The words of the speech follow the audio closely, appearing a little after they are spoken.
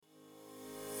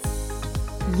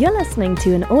You're listening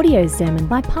to an audio sermon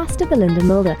by Pastor Belinda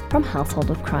Mulder from Household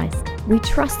of Christ. We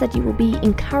trust that you will be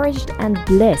encouraged and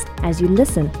blessed as you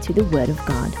listen to the Word of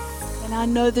God. And I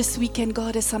know this weekend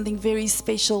God has something very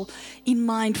special in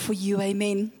mind for you,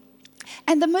 amen.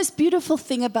 And the most beautiful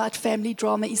thing about family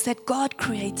drama is that God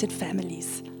created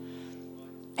families.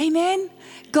 Amen.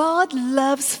 God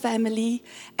loves family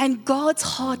and God's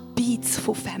heart beats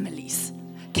for families.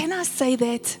 Can I say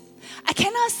that?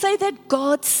 Can I say that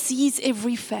God sees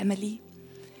every family?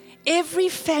 Every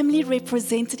family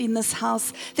represented in this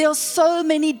house. There are so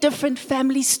many different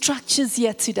family structures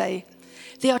here today.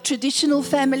 There are traditional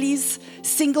families,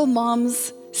 single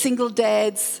moms, single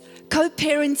dads,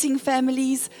 co-parenting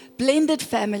families, blended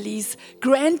families,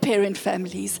 grandparent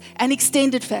families, and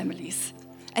extended families.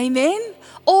 Amen?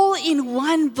 All in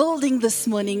one building this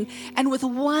morning and with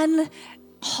one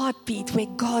heartbeat where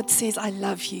God says, I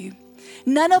love you.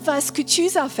 None of us could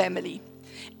choose our family.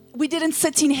 We didn't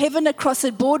sit in heaven across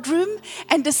a boardroom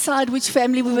and decide which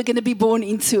family we were going to be born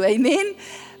into. Amen?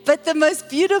 But the most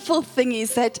beautiful thing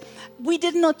is that we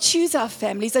did not choose our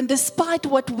families. And despite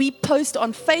what we post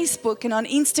on Facebook and on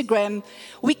Instagram,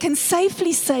 we can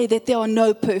safely say that there are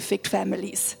no perfect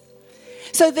families.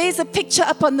 So there's a picture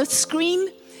up on the screen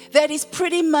that is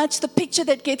pretty much the picture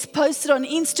that gets posted on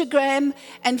Instagram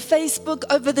and Facebook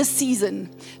over the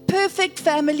season. Perfect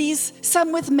families,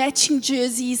 some with matching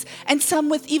jerseys, and some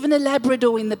with even a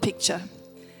Labrador in the picture.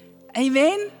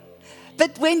 Amen?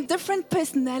 But when different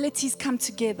personalities come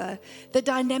together, the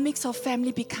dynamics of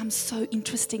family become so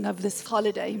interesting over this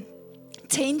holiday.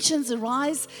 Tensions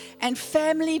arise, and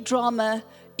family drama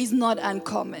is not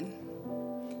uncommon.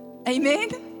 Amen?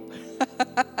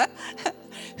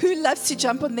 Who loves to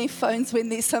jump on their phones when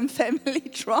there's some family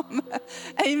drama?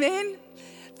 Amen?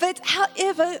 But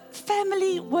however,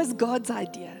 family was God's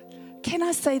idea. Can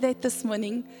I say that this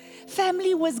morning?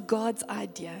 Family was God's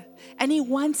idea. And He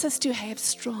wants us to have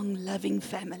strong, loving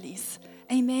families.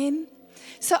 Amen?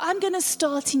 So I'm going to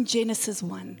start in Genesis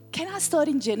 1. Can I start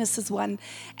in Genesis 1?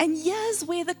 And here's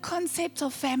where the concept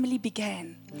of family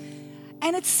began.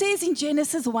 And it says in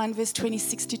Genesis 1, verse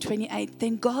 26 to 28,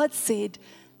 then God said,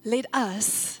 let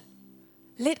us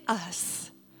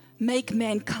make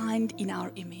mankind in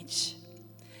our image,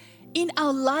 in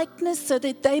our likeness, so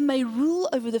that they may rule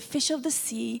over the fish of the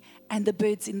sea and the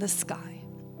birds in the sky,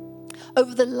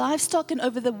 over the livestock and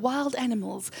over the wild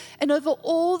animals, and over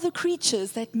all the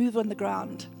creatures that move on the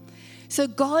ground. So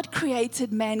God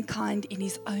created mankind in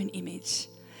His own image,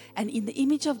 and in the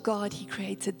image of God He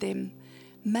created them.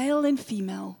 Male and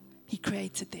female, He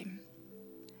created them.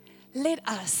 Let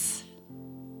us.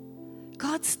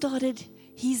 God started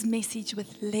His message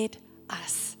with let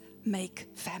us make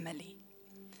family.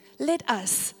 Let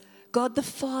us, God the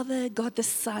Father, God the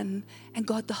Son, and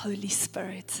God the Holy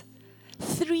Spirit.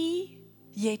 Three,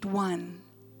 yet one.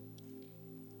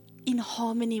 In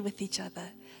harmony with each other.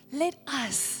 Let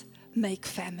us make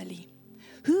family.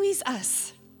 Who is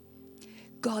us?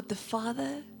 God the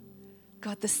Father,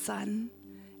 God the Son,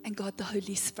 and God the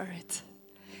Holy Spirit.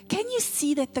 Can you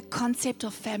see that the concept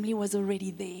of family was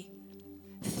already there?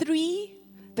 Three,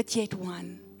 but yet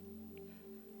one.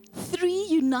 Three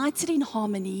united in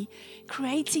harmony,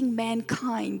 creating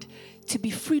mankind to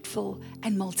be fruitful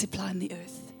and multiply on the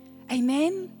earth.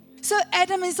 Amen? So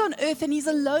Adam is on earth and he's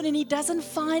alone and he doesn't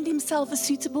find himself a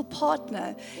suitable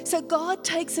partner. So God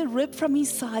takes a rib from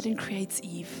his side and creates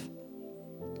Eve.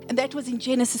 And that was in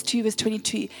Genesis 2 verse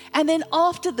 22. And then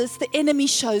after this, the enemy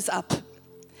shows up.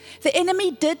 The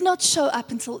enemy did not show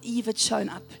up until Eve had shown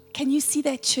up. Can you see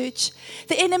that, church?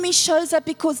 The enemy shows up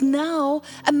because now,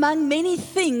 among many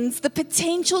things, the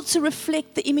potential to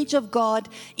reflect the image of God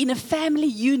in a family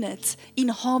unit, in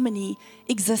harmony,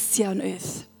 exists here on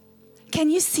earth. Can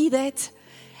you see that?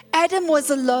 Adam was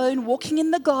alone, walking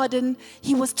in the garden.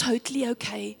 He was totally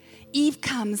okay. Eve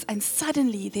comes and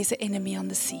suddenly there's an enemy on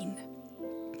the scene.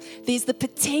 There's the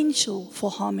potential for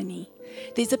harmony.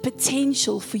 There's a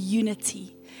potential for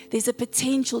unity. There's a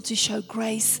potential to show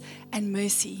grace and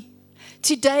mercy.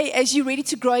 Today, as you're ready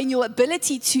to grow in your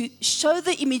ability to show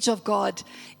the image of God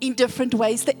in different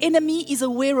ways, the enemy is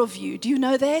aware of you. Do you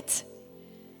know that?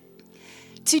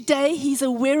 Today, he's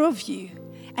aware of you,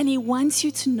 and he wants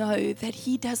you to know that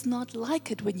he does not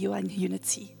like it when you are in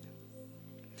unity.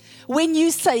 When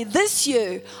you say, this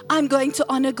year, I'm going to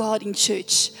honor God in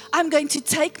church. I'm going to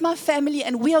take my family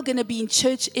and we are going to be in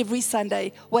church every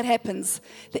Sunday. What happens?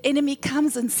 The enemy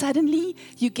comes and suddenly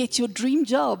you get your dream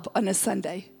job on a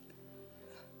Sunday.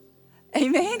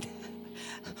 Amen?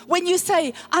 When you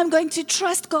say, I'm going to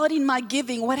trust God in my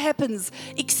giving, what happens?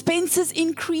 Expenses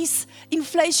increase,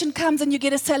 inflation comes, and you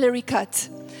get a salary cut.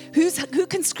 Who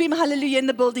can scream hallelujah in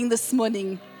the building this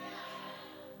morning?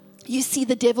 You see,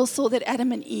 the devil saw that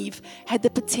Adam and Eve had the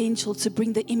potential to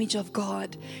bring the image of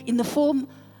God in the form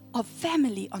of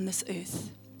family on this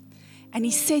earth. And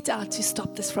he set out to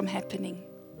stop this from happening.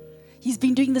 He's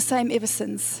been doing the same ever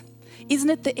since. Isn't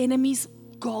it the enemy's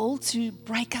goal to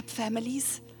break up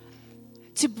families?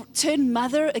 To turn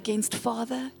mother against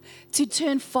father? To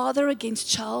turn father against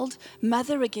child?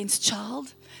 Mother against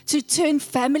child? To turn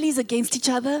families against each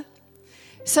other?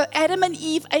 So Adam and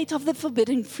Eve ate of the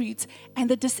forbidden fruit, and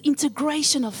the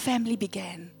disintegration of family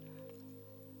began.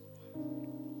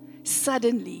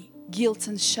 Suddenly, guilt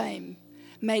and shame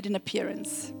made an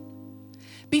appearance.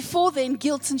 Before then,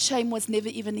 guilt and shame was never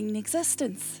even in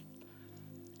existence.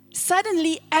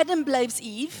 Suddenly, Adam blames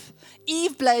Eve.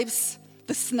 Eve blames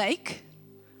the snake.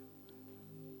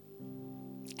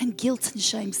 And guilt and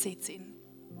shame sets in.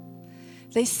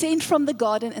 They sent from the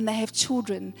garden and they have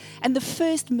children. And the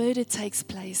first murder takes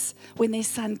place when their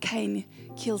son Cain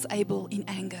kills Abel in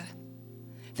anger.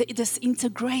 The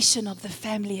disintegration of the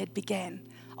family had began.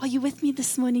 Are you with me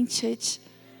this morning, church?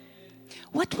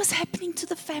 What was happening to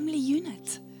the family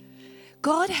unit?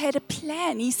 God had a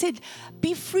plan. He said,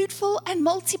 be fruitful and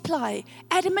multiply.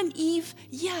 Adam and Eve,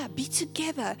 be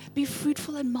together. Be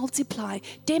fruitful and multiply.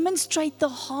 Demonstrate the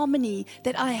harmony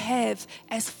that I have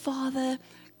as Father,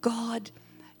 God,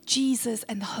 Jesus,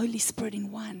 and the Holy Spirit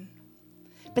in one.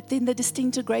 But then the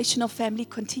disintegration of family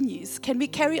continues. Can we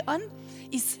carry on?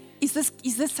 Is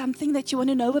this something that you want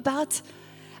to know about?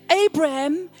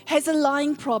 Abraham has a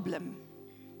lying problem.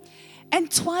 And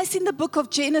twice in the book of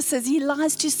Genesis, he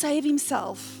lies to save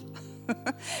himself.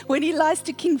 When he lies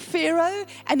to King Pharaoh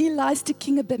and he lies to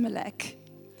King Abimelech,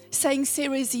 saying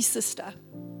Sarah is his sister.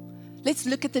 Let's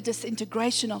look at the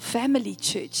disintegration of family,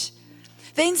 church.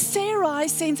 Then Sarai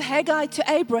sends Hagar to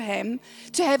Abraham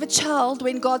to have a child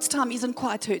when God's time isn't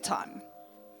quite her time.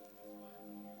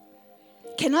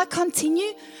 Can I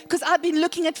continue? Because I've been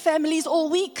looking at families all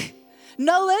week.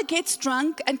 Noah gets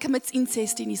drunk and commits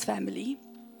incest in his family.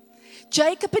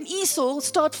 Jacob and Esau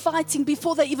start fighting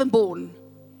before they're even born.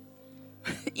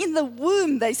 In the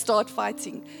womb, they start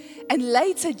fighting. And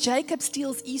later, Jacob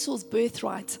steals Esau's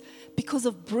birthright because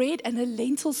of bread and a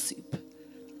lentil soup.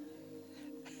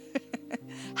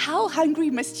 How hungry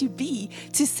must you be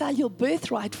to sell your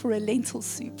birthright for a lentil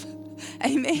soup?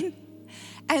 Amen.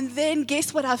 And then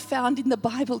guess what I found in the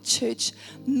Bible, church?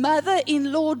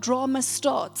 Mother-in-law drama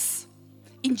starts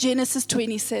in Genesis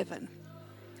 27.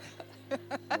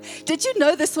 Did you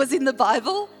know this was in the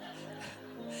Bible?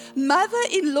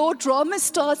 Mother-in-law drama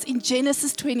starts in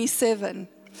Genesis 27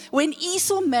 when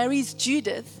Esau marries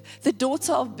Judith, the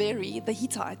daughter of Beri, the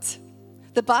Hittite.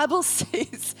 The Bible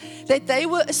says that they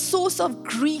were a source of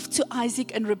grief to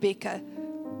Isaac and Rebekah.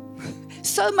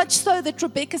 So much so that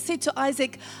Rebekah said to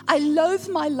Isaac, I loathe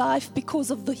my life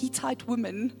because of the Hittite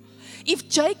women. If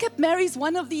Jacob marries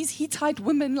one of these Hittite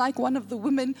women, like one of the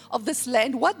women of this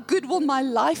land, what good will my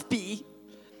life be?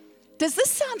 Does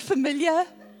this sound familiar?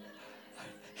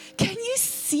 Can you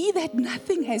see that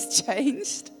nothing has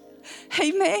changed?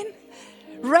 Amen.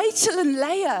 Rachel and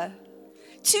Leah,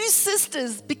 two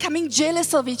sisters becoming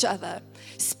jealous of each other,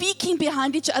 speaking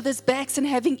behind each other's backs and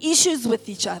having issues with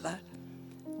each other.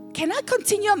 Can I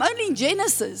continue? I'm only in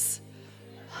Genesis.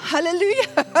 Hallelujah.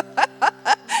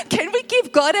 Can we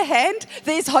give God a hand?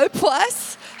 There's hope for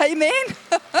us. Amen.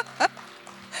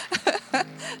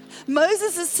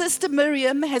 Moses' sister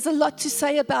Miriam has a lot to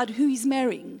say about who he's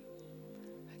marrying.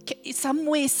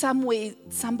 Somewhere,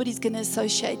 somebody's going to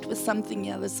associate with something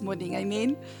here this morning.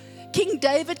 Amen. King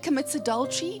David commits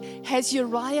adultery, has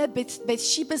Uriah,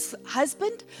 Bathsheba's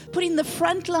husband, put in the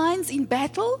front lines in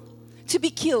battle to be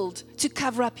killed to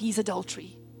cover up his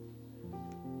adultery.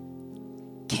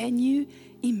 Can you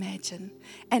imagine?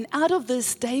 And out of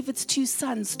this, David's two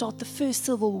sons start the first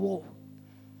civil war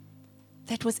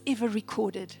that was ever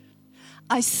recorded.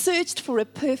 I searched for a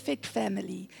perfect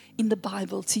family in the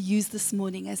Bible to use this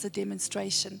morning as a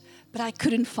demonstration, but I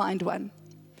couldn't find one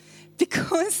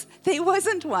because there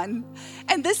wasn't one.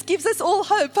 And this gives us all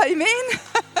hope, amen?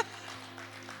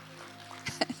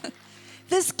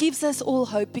 This gives us all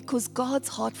hope because God's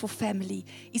heart for family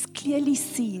is clearly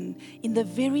seen in the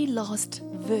very last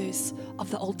verse of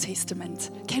the Old Testament.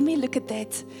 Can we look at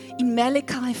that? In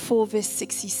Malachi 4 verse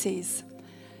 6, he says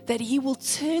that he will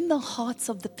turn the hearts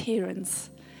of the parents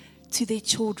to their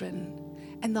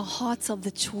children and the hearts of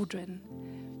the children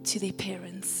to their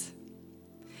parents.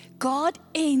 God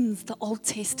ends the Old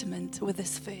Testament with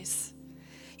this verse.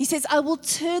 He says, I will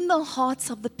turn the hearts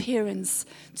of the parents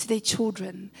to their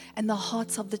children and the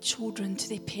hearts of the children to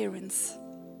their parents.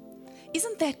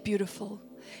 Isn't that beautiful?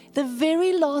 The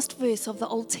very last verse of the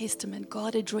Old Testament,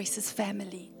 God addresses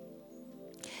family.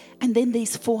 And then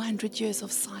there's 400 years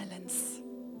of silence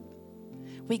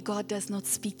where God does not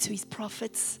speak to his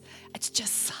prophets. It's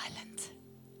just silent.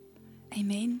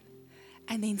 Amen.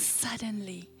 And then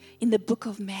suddenly, in the book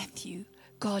of Matthew,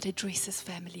 God addresses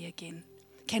family again.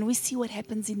 Can we see what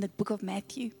happens in the book of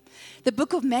Matthew? The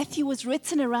book of Matthew was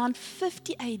written around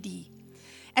 50 AD.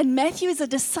 And Matthew is a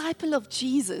disciple of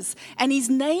Jesus. And his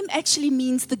name actually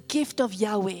means the gift of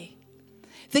Yahweh.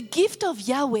 The gift of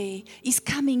Yahweh is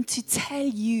coming to tell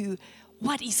you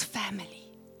what is family.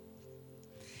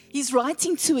 He's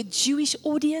writing to a Jewish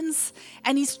audience.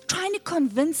 And he's trying to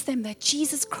convince them that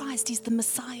Jesus Christ is the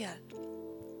Messiah.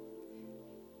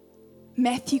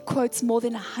 Matthew quotes more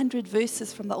than 100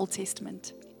 verses from the Old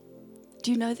Testament. Do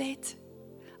you know that?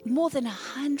 More than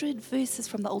 100 verses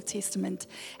from the Old Testament.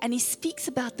 And he speaks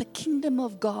about the kingdom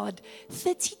of God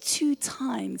 32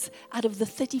 times out of the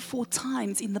 34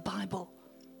 times in the Bible.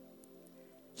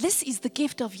 This is the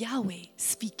gift of Yahweh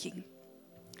speaking.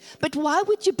 But why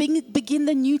would you begin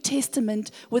the New Testament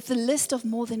with a list of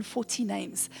more than 40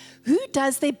 names? Who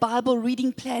does their Bible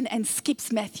reading plan and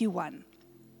skips Matthew 1?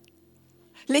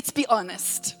 Let's be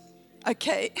honest,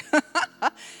 okay?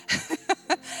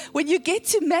 When you get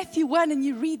to Matthew 1 and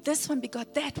you read this one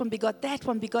begot that one, begot that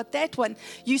one, begot that one,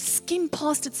 you skim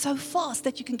past it so fast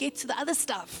that you can get to the other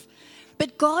stuff.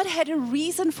 But God had a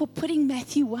reason for putting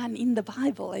Matthew 1 in the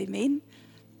Bible, amen?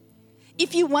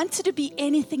 If you wanted to be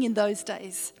anything in those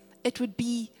days, it would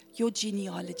be your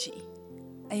genealogy.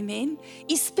 Amen.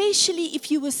 Especially if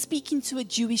you were speaking to a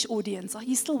Jewish audience. Are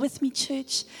you still with me,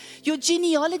 church? Your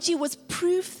genealogy was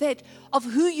proof that of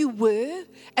who you were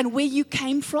and where you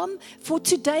came from. For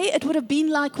today, it would have been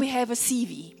like we have a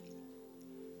CV.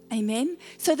 Amen.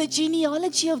 So the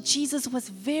genealogy of Jesus was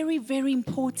very, very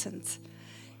important.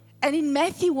 And in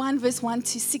Matthew 1, verse 1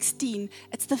 to 16,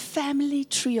 it's the family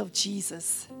tree of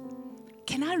Jesus.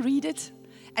 Can I read it?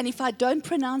 And if I don't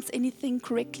pronounce anything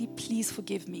correctly, please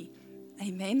forgive me.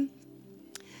 Amen.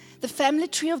 The family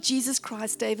tree of Jesus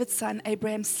Christ, David's son,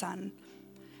 Abraham's son.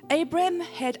 Abraham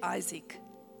had Isaac.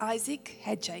 Isaac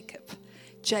had Jacob.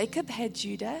 Jacob had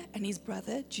Judah and his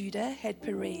brother. Judah had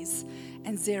Perez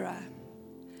and Zerah.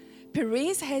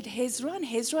 Perez had Hezron.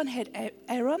 Hezron had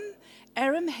Aram.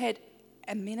 Aram had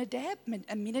Aminadab.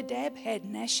 Aminadab had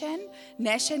Nahshon.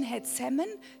 Nahshon had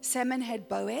Salmon. Salmon had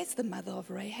Boaz, the mother of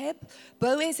Rahab.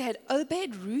 Boaz had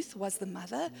Obed. Ruth was the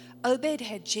mother. Obed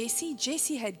had Jesse.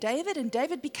 Jesse had David, and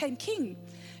David became king.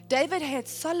 David had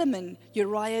Solomon.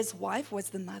 Uriah's wife was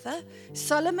the mother.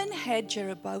 Solomon had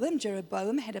Jeroboam.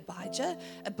 Jeroboam had Abijah.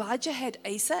 Abijah had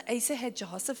Asa. Asa had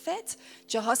Jehoshaphat.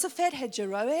 Jehoshaphat had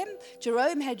Jeroam.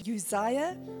 Jeroam had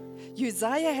Uzziah.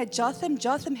 Uzziah had Jotham.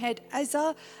 Jotham had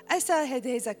Asa. Asa had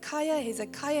Hezekiah.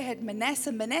 Hezekiah had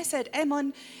Manasseh. Manasseh had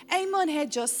Ammon. Ammon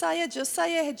had Josiah.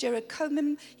 Josiah had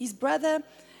Jeroboam, his brother.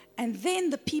 And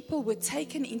then the people were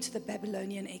taken into the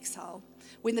Babylonian exile.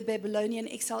 When the Babylonian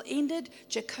exile ended,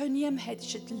 Jeconiah had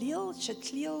Shealtiel.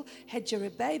 Shealtiel had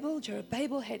Jerubbaal.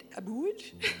 Jerubbaal had Abud.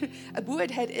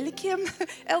 Abud had Elikim.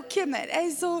 Elikim had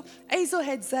Azor. Azor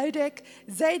had Zadok.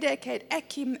 Zadok had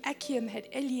Achim. Achim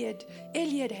had Eliad.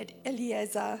 Eliad had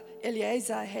Eleazar.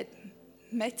 Eleazar had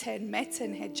Matan.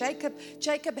 Matan had Jacob.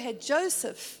 Jacob had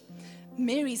Joseph,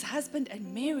 Mary's husband,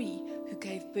 and Mary, who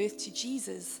gave birth to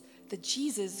Jesus, the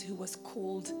Jesus who was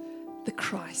called the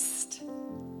Christ.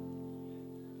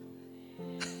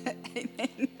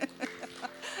 Amen.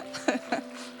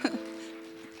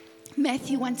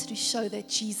 Matthew wanted to show that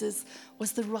Jesus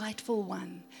was the rightful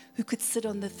one who could sit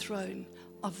on the throne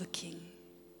of the king.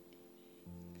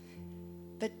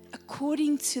 But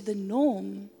according to the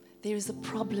norm, there is a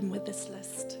problem with this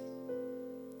list.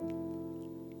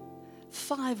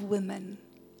 5 women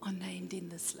are named in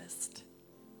this list.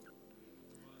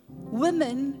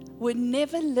 Women were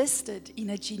never listed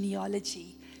in a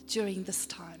genealogy during this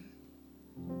time.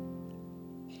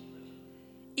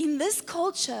 In this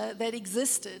culture that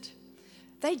existed,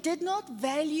 they did not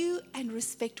value and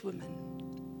respect women.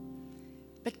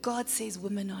 But God says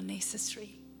women are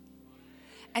necessary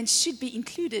and should be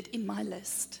included in my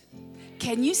list.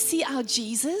 Can you see our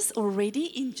Jesus already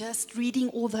in just reading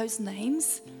all those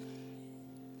names?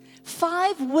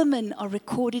 5 women are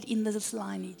recorded in this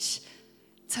lineage: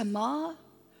 Tamar,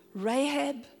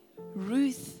 Rahab,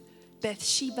 Ruth,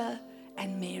 Bathsheba,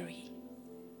 and Mary.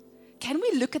 Can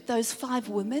we look at those 5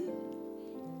 women?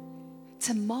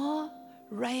 Tamar,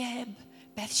 Rahab,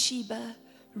 Bathsheba,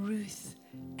 Ruth,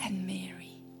 and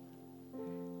Mary.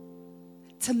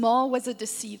 Tamar was a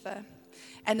deceiver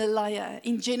and a liar.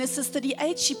 In Genesis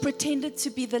 38, she pretended to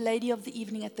be the lady of the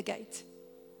evening at the gate.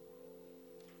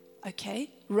 Okay.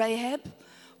 Rahab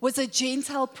was a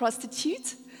Gentile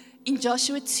prostitute. In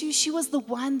Joshua 2, she was the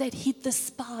one that hid the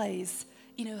spies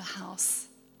in her house.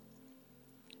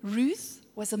 Ruth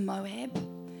was a Moab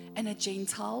and a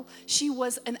Gentile. She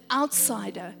was an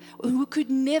outsider who could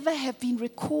never have been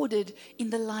recorded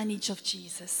in the lineage of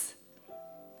Jesus.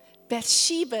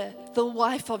 Bathsheba, the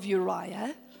wife of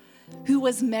Uriah, who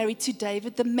was married to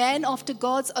David, the man after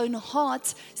God's own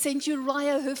heart, sent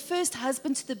Uriah, her first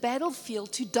husband, to the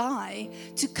battlefield to die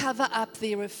to cover up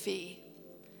their affair.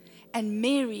 And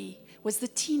Mary was the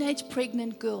teenage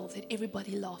pregnant girl that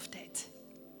everybody laughed at.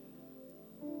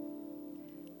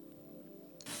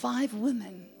 5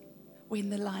 women were in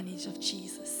the lineage of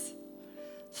Jesus.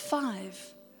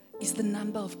 5 is the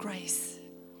number of grace.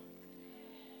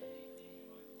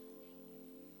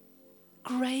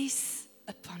 Grace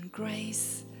upon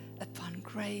grace, upon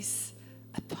grace,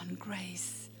 upon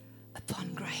grace,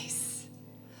 upon grace.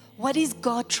 What is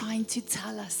God trying to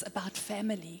tell us about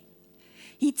family?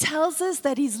 He tells us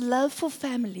that His love for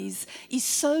families is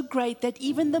so great that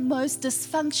even the most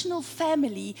dysfunctional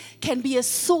family can be a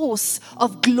source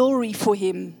of glory for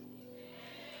Him.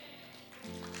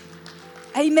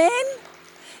 Amen?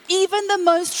 Even the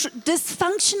most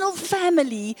dysfunctional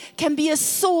family can be a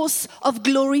source of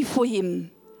glory for Him.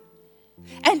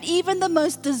 And even the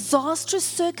most disastrous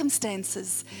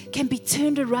circumstances can be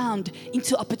turned around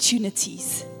into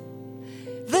opportunities.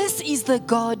 This is the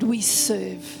God we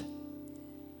serve.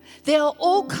 There are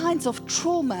all kinds of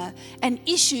trauma and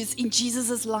issues in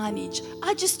Jesus' lineage.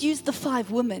 I just used the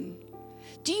 5 women.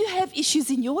 Do you have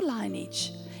issues in your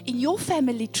lineage, in your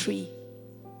family tree?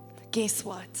 Guess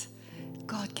what?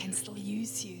 God can still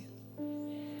use you.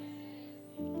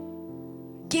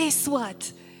 Guess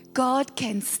what? God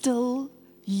can still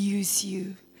use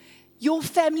you. Your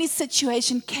family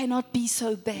situation cannot be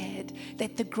so bad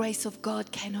that the grace of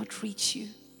God cannot reach you.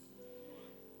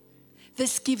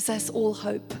 This gives us all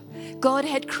hope. God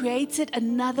had created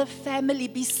another family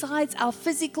besides our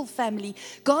physical family.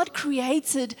 God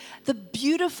created the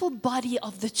beautiful body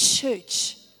of the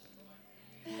church.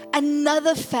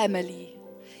 Another family.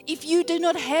 If you do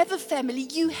not have a family,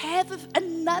 you have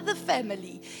another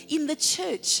family in the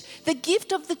church. The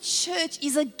gift of the church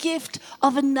is a gift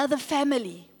of another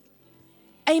family.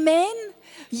 Amen?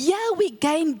 Yeah, we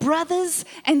gain brothers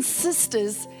and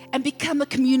sisters and become a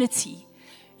community.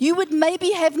 You would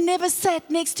maybe have never sat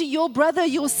next to your brother or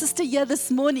your sister here this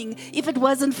morning if it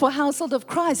wasn't for Household of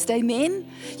Christ.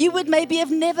 Amen? You would maybe have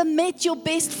never met your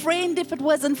best friend if it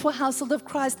wasn't for Household of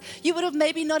Christ. You would have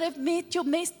maybe not have met your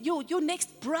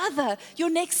next brother,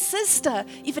 your next sister,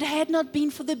 if it had not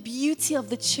been for the beauty of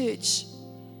the church.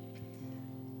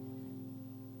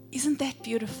 Isn't that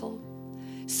beautiful?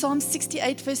 Psalm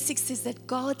 68 verse 6 says that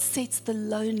God sets the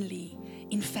lonely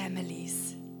in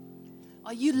families.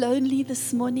 Are you lonely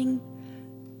this morning?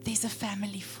 There's a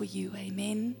family for you,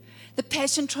 amen. The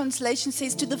Passion Translation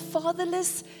says, to the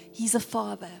fatherless, He's a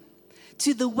father.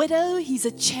 To the widow, He's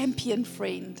a champion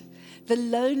friend. The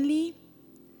lonely,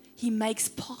 He makes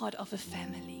part of a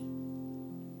family.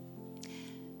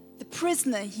 The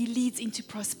prisoner, He leads into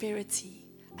prosperity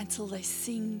until they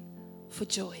sing for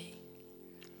joy.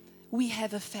 We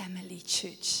have a family,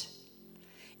 church.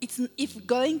 If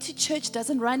going to church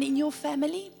doesn't run in your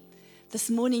family, this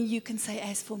morning you can say,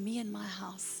 as for me and my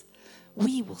house,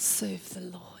 we will serve the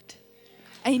Lord.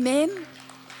 Amen?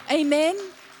 Amen?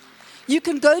 You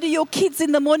can go to your kids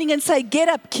in the morning and say, get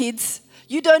up, kids.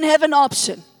 You don't have an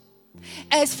option.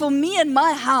 As for me and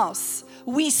my house,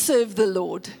 we serve the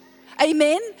Lord.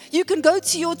 Amen? You can go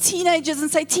to your teenagers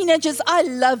and say, teenagers, I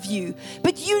love you.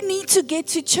 But you need to get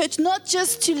to church not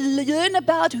just to learn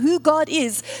about who God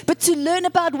is, but to learn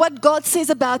about what God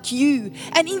says about you.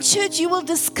 And in church, you will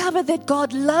discover that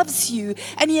God loves you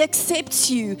and He accepts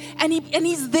you and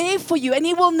He's there for you and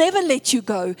He will never let you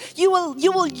go. You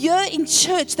will hear in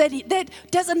church that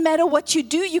doesn't matter what you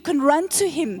do, you can run to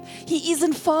Him. He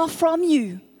isn't far from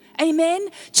you. Amen.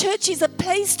 Church is a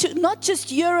place to not just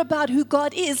hear about who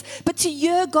God is, but to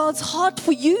hear God's heart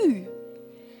for you.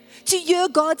 To hear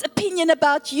God's opinion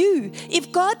about you.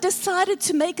 If God decided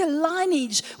to make a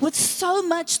lineage with so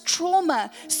much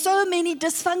trauma, so many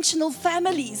dysfunctional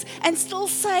families, and still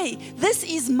say, this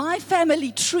is my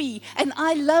family tree, and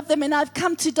I love them, and I've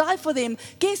come to die for them,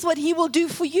 guess what He will do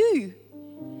for you?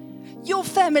 Your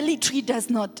family tree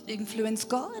does not influence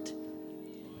God.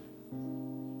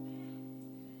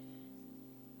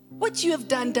 What you have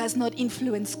done does not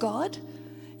influence God.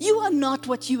 You are not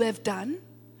what you have done.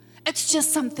 It's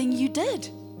just something you did.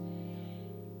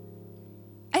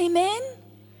 Amen?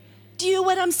 Do you hear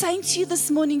what I'm saying to you this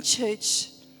morning, church?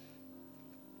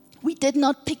 We did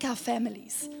not pick our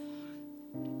families.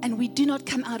 And we do not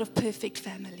come out of perfect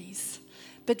families.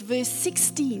 But verse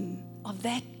 16 of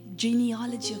that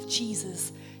genealogy of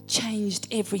Jesus changed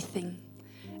everything.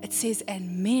 It says,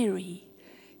 and Mary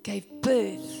gave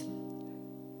birth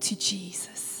to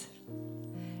Jesus.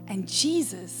 And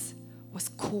Jesus was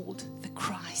called the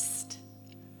Christ.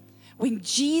 When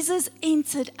Jesus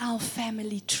entered our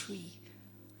family tree,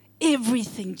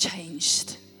 everything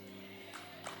changed.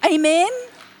 Amen?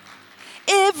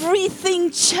 Everything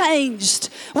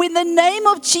changed. When the name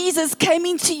of Jesus came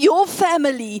into your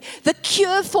family, the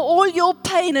cure for all your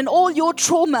pain and all your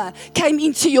trauma came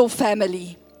into your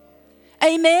family.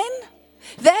 Amen?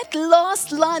 That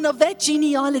last line of that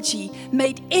genealogy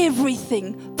made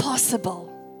everything possible.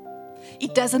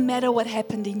 It doesn't matter what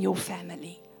happened in your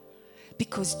family,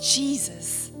 because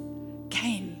Jesus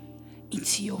came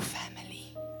into your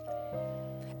family.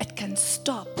 It can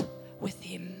stop with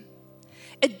Him.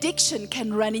 Addiction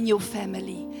can run in your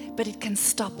family, but it can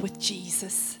stop with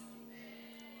Jesus.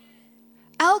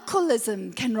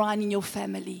 Alcoholism can run in your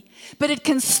family, but it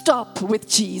can stop with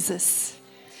Jesus.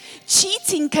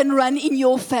 Cheating can run in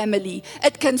your family.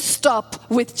 It can stop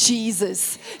with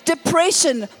Jesus.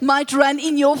 Depression might run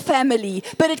in your family,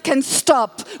 but it can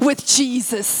stop with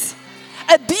Jesus.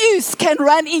 Abuse can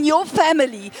run in your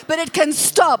family, but it can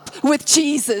stop with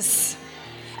Jesus.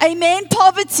 Amen.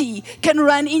 Poverty can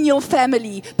run in your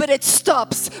family, but it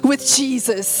stops with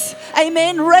Jesus.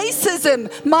 Amen.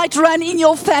 Racism might run in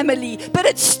your family, but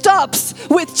it stops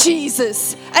with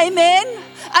Jesus. Amen.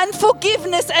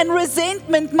 Unforgiveness and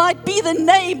resentment might be the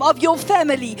name of your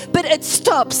family, but it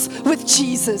stops with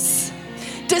Jesus.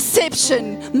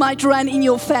 Deception might run in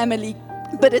your family,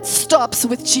 but it stops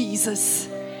with Jesus.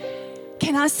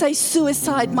 Can I say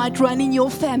suicide might run in your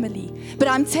family? But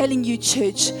I'm telling you,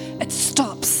 church, it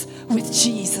stops with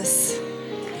Jesus.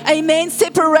 Amen.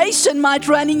 Separation might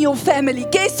run in your family.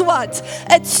 Guess what?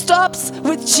 It stops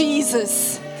with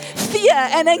Jesus. Fear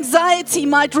and anxiety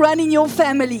might run in your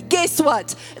family. Guess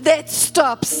what? That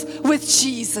stops with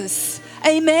Jesus.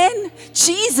 Amen.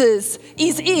 Jesus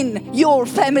is in your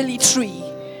family tree.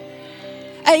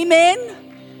 Amen.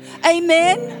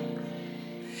 Amen.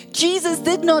 Jesus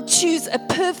did not choose a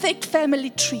perfect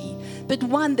family tree, but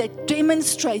one that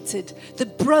demonstrated the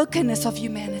brokenness of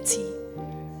humanity.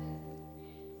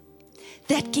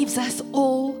 That gives us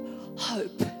all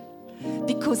hope,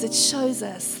 because it shows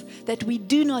us that we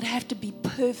do not have to be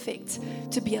perfect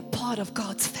to be a part of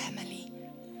God's family.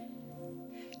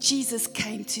 Jesus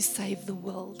came to save the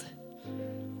world.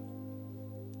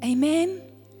 Amen.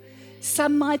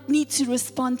 Some might need to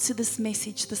respond to this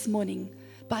message this morning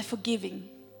by forgiving.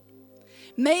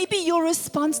 Maybe your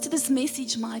response to this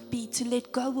message might be to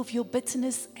let go of your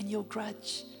bitterness and your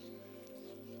grudge.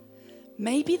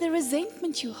 Maybe the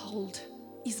resentment you hold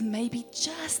is maybe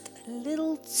just a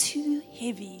little too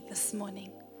heavy this morning.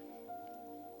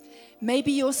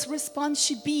 Maybe your response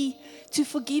should be to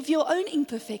forgive your own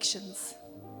imperfections.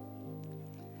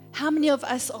 How many of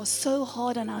us are so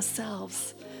hard on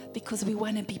ourselves because we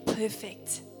want to be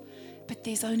perfect? But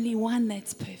there's only one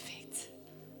that's perfect.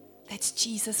 That's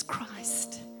Jesus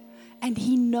Christ. And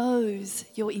He knows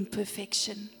your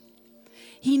imperfection.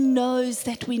 He knows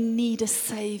that we need a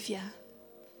Savior.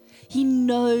 He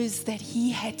knows that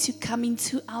He had to come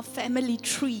into our family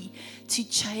tree to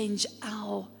change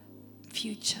our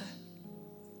future.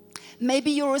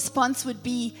 Maybe your response would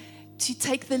be to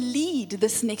take the lead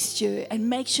this next year and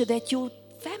make sure that your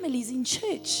family is in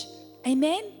church.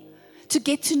 Amen? To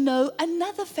get to know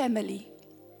another family.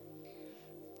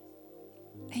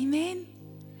 Amen.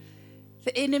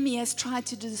 The enemy has tried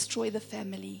to destroy the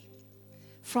family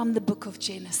from the book of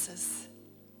Genesis.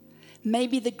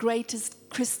 Maybe the greatest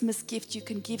Christmas gift you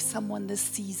can give someone this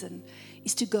season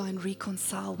is to go and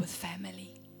reconcile with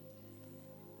family.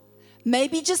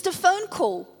 Maybe just a phone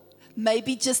call.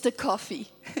 Maybe just a coffee.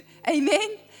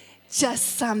 Amen.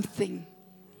 Just something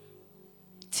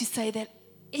to say that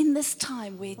in this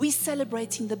time where we're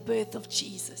celebrating the birth of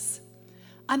Jesus,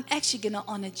 I'm actually going to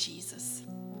honor Jesus.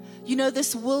 You know,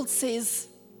 this world says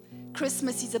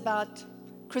Christmas is about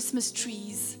Christmas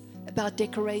trees, about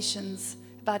decorations,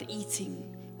 about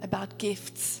eating, about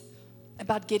gifts,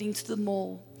 about getting to the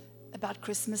mall, about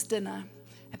Christmas dinner,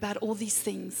 about all these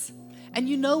things. And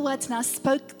you know what? And I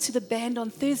spoke to the band on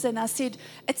Thursday and I said,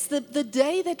 it's the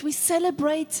day that we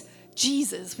celebrate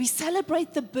Jesus. We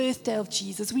celebrate the birthday of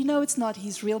Jesus. We know it's not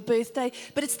His real birthday,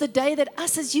 but it's the day that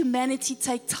us as humanity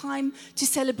take time to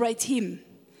celebrate Him.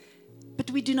 But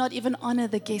we do not even honor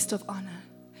the guest of honor.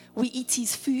 We eat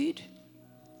His food.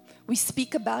 We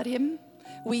speak about Him.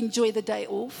 We enjoy the day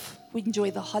off. We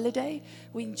enjoy the holiday.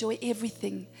 We enjoy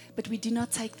everything. But we do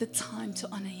not take the time to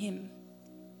honor Him.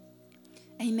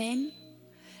 Amen?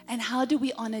 And how do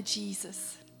we honor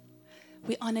Jesus?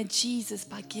 We honor Jesus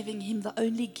by giving Him the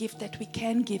only gift that we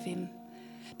can give Him.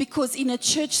 Because in a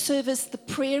church service, the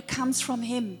prayer comes from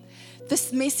Him.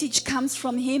 This message comes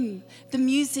from Him. The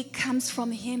music comes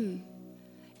from Him.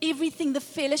 Everything, the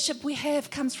fellowship we have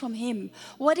comes from Him.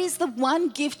 What is the one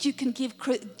gift you can give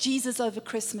Jesus over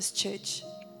Christmas, church?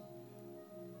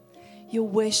 Your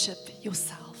worship,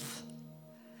 yourself.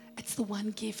 It's the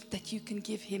one gift that you can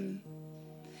give Him,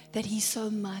 that He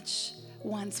so much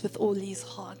wants with all His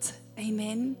heart.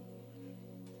 Amen.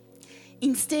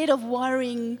 Instead of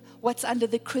worrying what's under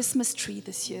the Christmas tree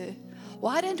this year,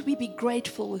 why don't we be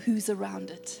grateful who's around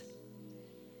it?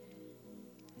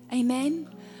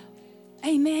 Amen.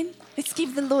 Amen. Let's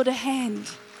give the Lord a hand.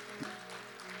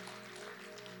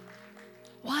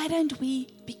 Why don't we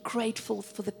be grateful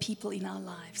for the people in our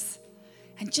lives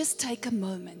and just take a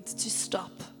moment to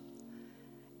stop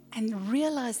and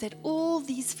realize that all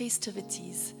these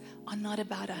festivities are not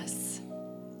about us.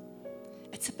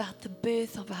 It's about the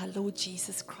birth of our Lord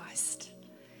Jesus Christ.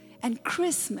 And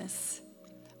Christmas,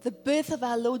 the birth of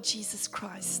our Lord Jesus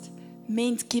Christ,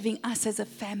 meant giving us as a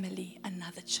family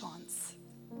another chance.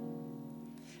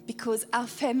 Because our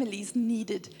families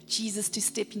needed Jesus to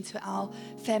step into our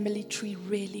family tree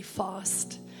really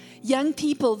fast. Young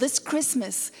people, this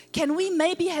Christmas, can we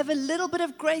maybe have a little bit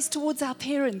of grace towards our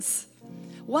parents?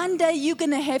 One day you're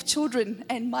going to have children,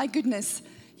 and my goodness,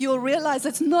 you'll realize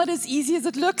it's not as easy as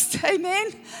it looks.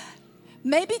 Amen?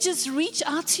 Maybe just reach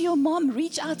out to your mom,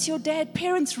 reach out to your dad.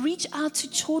 Parents, reach out to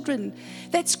children.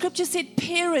 That scripture said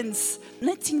parents,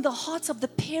 knitting the hearts of the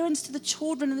parents to the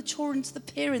children and the children to the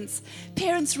parents.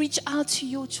 Parents, reach out to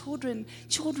your children.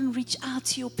 Children, reach out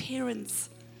to your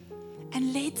parents.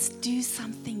 And let's do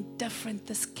something different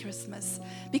this Christmas,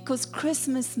 because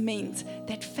Christmas meant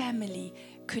that family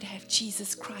could have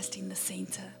Jesus Christ in the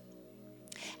center.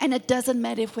 And it doesn't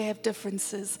matter if we have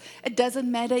differences. It doesn't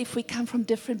matter if we come from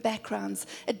different backgrounds.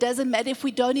 It doesn't matter if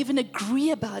we don't even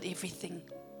agree about everything.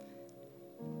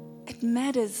 It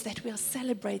matters that we are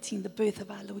celebrating the birth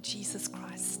of our Lord Jesus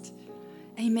Christ.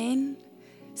 Amen?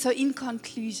 So in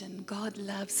conclusion, God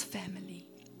loves family,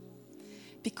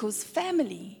 because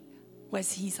family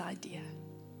was His idea.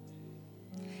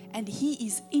 And He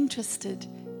is interested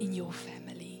in your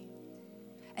family.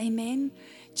 Amen?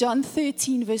 John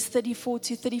 13 verse 34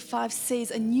 to 35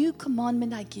 says, "A new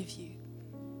commandment I give you,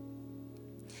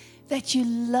 that you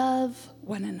love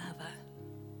one another.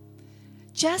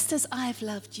 Just as I have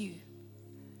loved you,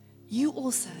 you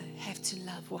also have to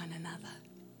love one another."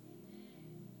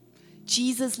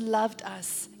 Jesus loved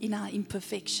us in our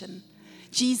imperfection.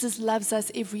 Jesus loves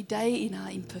us every day in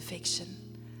our imperfection.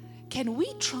 Can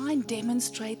we try and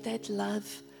demonstrate that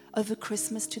love over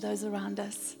Christmas to those around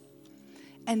us?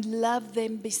 And love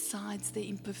them besides their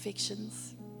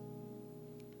imperfections.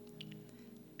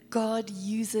 God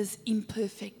uses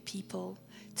imperfect people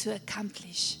to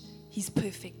accomplish His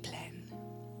perfect plan.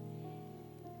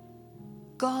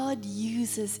 God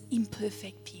uses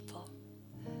imperfect people.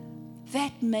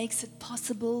 That makes it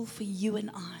possible for you and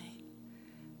I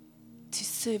to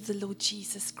serve the Lord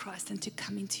Jesus Christ and to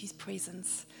come into His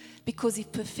presence. Because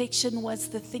if perfection was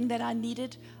the thing that I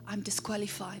needed, I'm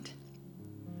disqualified.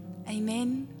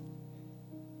 Amen.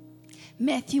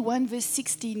 Matthew 1 verse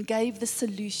 16 gave the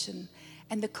solution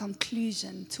and the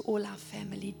conclusion to all our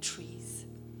family trees.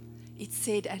 It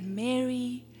said, "And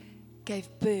Mary gave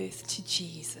birth to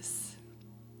Jesus.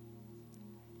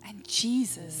 And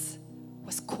Jesus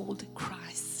was called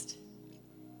Christ."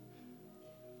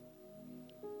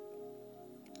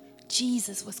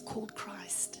 Jesus was called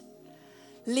Christ.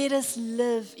 Let us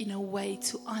live in a way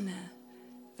to honor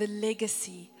the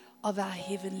legacy of our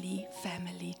heavenly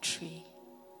family tree.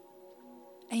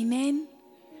 Amen.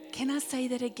 Can I say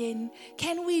that again?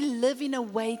 Can we live in a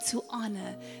way to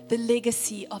honor the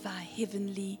legacy of our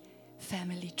heavenly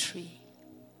family tree?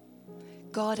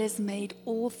 God has made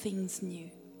all things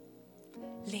new.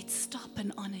 Let's stop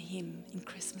and honor Him in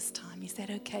Christmas time. Is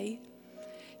that okay?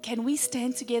 Can we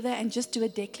stand together and just do a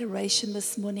declaration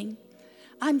this morning?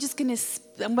 I'm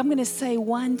going to say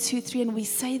 1, 2, 3, and we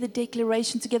say the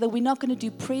declaration together. We're not going to do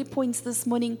prayer points this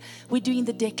morning. We're doing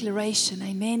the declaration.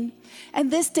 Amen. And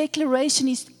this declaration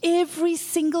is every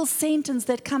single sentence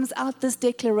that comes out this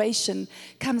declaration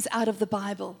comes out of the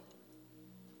Bible.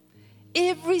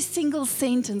 Every single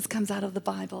sentence comes out of the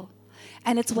Bible.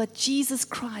 And it's what Jesus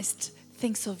Christ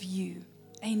thinks of you.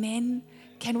 Amen.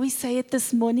 Can we say it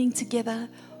this morning together?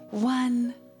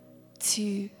 1,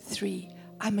 2, 3.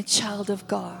 I'm a child of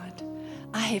God.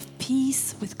 I have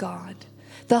peace with God.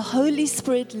 The Holy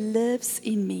Spirit lives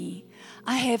in me.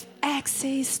 I have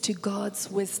access to God's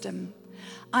wisdom.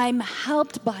 I'm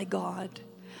helped by God.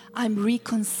 I'm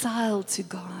reconciled to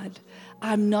God.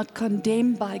 I'm not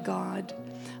condemned by God.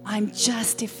 I'm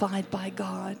justified by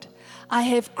God. I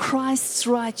have Christ's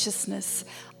righteousness.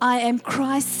 I am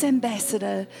Christ's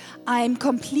ambassador. I am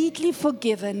completely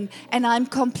forgiven and I'm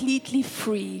completely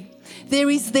free. There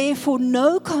is therefore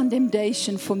no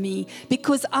condemnation for me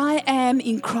because I am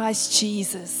in Christ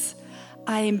Jesus.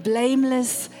 I am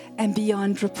blameless and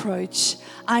beyond reproach.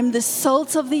 I'm the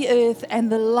salt of the earth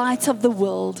and the light of the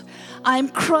world. I'm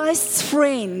Christ's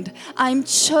friend. I'm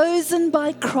chosen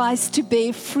by Christ to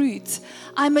bear fruit.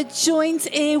 I'm a joint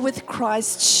heir with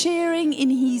Christ, sharing in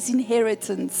his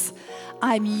inheritance.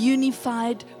 I'm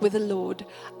unified with the Lord.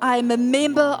 I'm a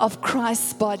member of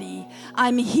Christ's body.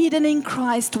 I'm hidden in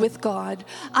Christ with God.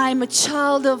 I'm a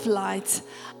child of light.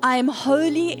 I'm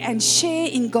holy and share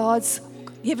in God's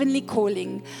heavenly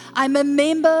calling. I'm a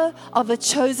member of a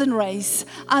chosen race.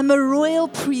 I'm a royal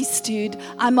priesthood.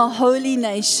 I'm a holy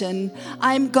nation.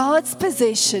 I'm God's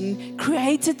possession,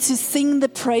 created to sing the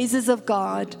praises of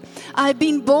God. I've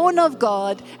been born of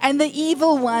God, and the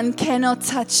evil one cannot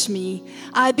touch me.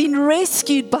 I've been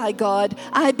rescued by God.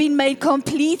 I've been made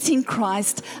complete in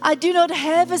Christ. I do not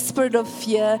have a spirit of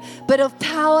fear, but of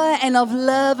power and of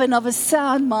love and of a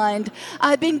sound mind.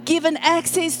 I've been given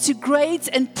access to great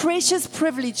and precious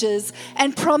privileges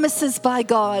and promises by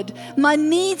God. My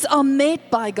needs are met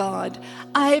by God.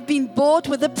 I have been bought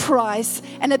with a price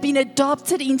and have been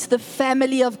adopted into the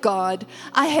family of God.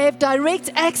 I have direct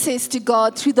access to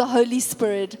God through the Holy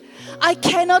Spirit. I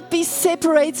cannot be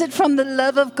separated from the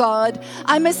love of God.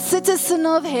 I'm a citizen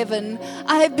of heaven.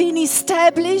 I have been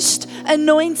established,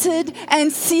 anointed,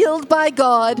 and sealed by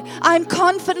God. I'm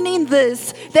confident in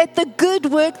this, that the good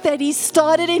work that He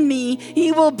started in me,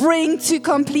 He will bring to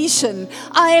completion.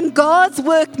 I am God's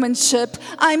workmanship.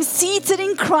 I'm seated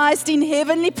in Christ in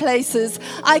heavenly places.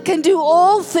 I can do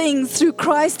all things through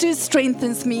Christ who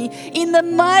strengthens me. In the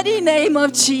mighty name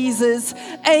of Jesus.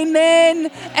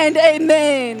 Amen and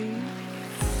amen.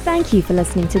 Thank you for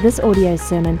listening to this audio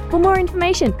sermon. For more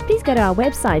information, please go to our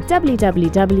website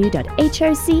www.hoc.org.za.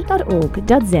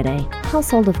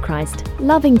 Household of Christ,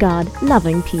 loving God,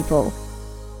 loving people.